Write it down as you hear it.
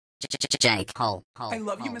Jake Hole. I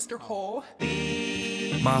love you, Mr. Hole.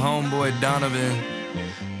 My homeboy Donovan,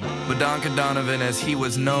 Badonka Donovan as he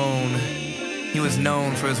was known. He was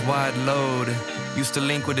known for his wide load. Used to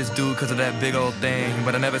link with this dude cause of that big old thing,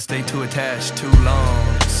 but I never stayed too attached too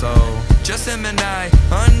long. So, just him and I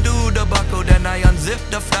undo the buckle, then I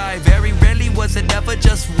unzipped the fly. Very rarely was it ever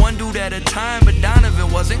just one dude at a time, but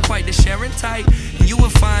Donovan wasn't quite the sharing type. And you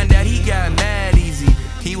would find that he got mad easy.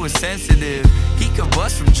 He was sensitive, he could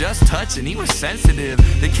bust from just touching, he was sensitive.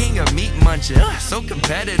 The king of meat munching, so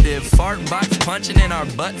competitive. Fart box punching in our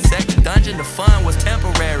butt sex dungeon. The fun was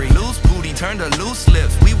temporary, loose booty turned to loose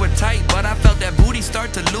lips. We were tight, but I felt that booty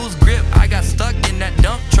start to lose grip. I got stuck in that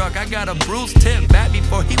dump truck, I got a bruised tip. Back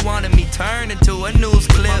before he wanted me turned into a news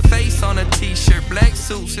clip. My face on a t-shirt, black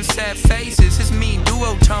suits and sad faces. His mean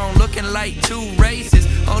duotone looking like two races.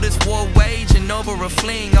 All this war waging over a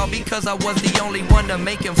fling, all because I was the only one to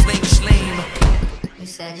make him fling schling. You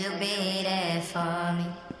said you'll be there for me,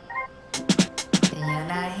 and you're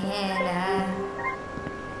not here now.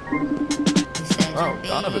 You said you'll be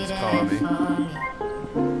Donovan's there calling me. for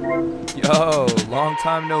me. Yo, long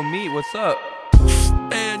time no meet, what's up?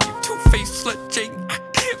 Man, you two-faced slut, Jake, I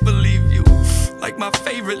can't believe you. Like my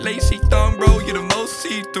favorite lacy thumb, bro, you're the most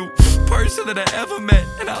see-through person that I ever met.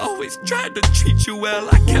 And I always tried to treat you well.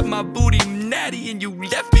 I kept my booty natty and you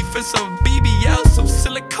left me for some BBL, some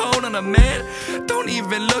silicone on a man. Don't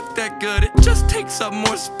even look that good, it just takes up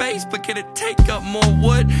more space, but can it take up more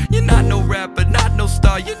wood? You're not no rapper, not no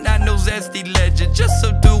star, you're not no zesty legend. Just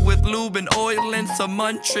some dude with lube and oil and some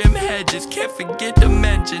untrimmed hedges. Can't forget to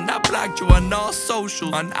mention, I blocked you on all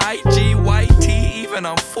social, on IG, YT, even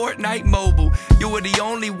on Fortnite mobile. You were the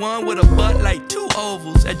only one with a butt like two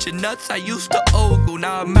ovals. At your nuts I used to ogle,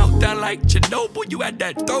 now I melt down like Chernobyl. You had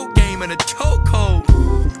that throat game and a chokehold.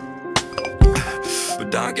 But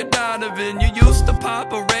Donovan, you used to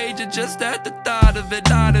pop a rage just at the thought of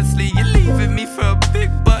it. Honestly, you're leaving me for a big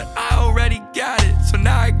butt, I already got it. So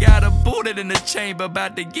now I got a bullet in the chamber,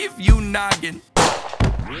 about to give you noggin.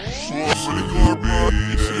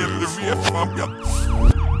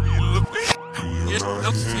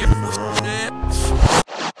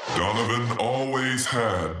 Donovan always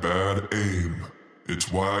had bad aim.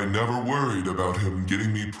 It's why I never worried about him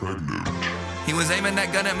getting me pregnant. He was aiming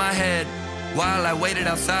that gun at my head while I waited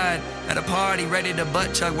outside at a party, ready to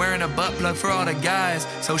butt chug, wearing a butt plug for all the guys.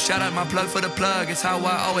 So shout out my plug for the plug, it's how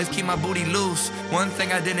I always keep my booty loose. One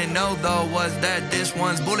thing I didn't know though was that this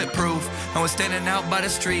one's bulletproof. I was standing out by the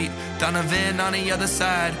street, Donovan on the other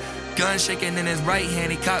side. Gun shaking in his right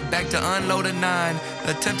hand, he caught back to unload a 9.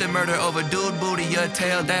 Attempted murder over dude booty, your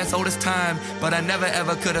tale that's old as time. But I never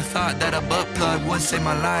ever could have thought that a butt plug would save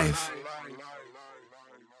my life.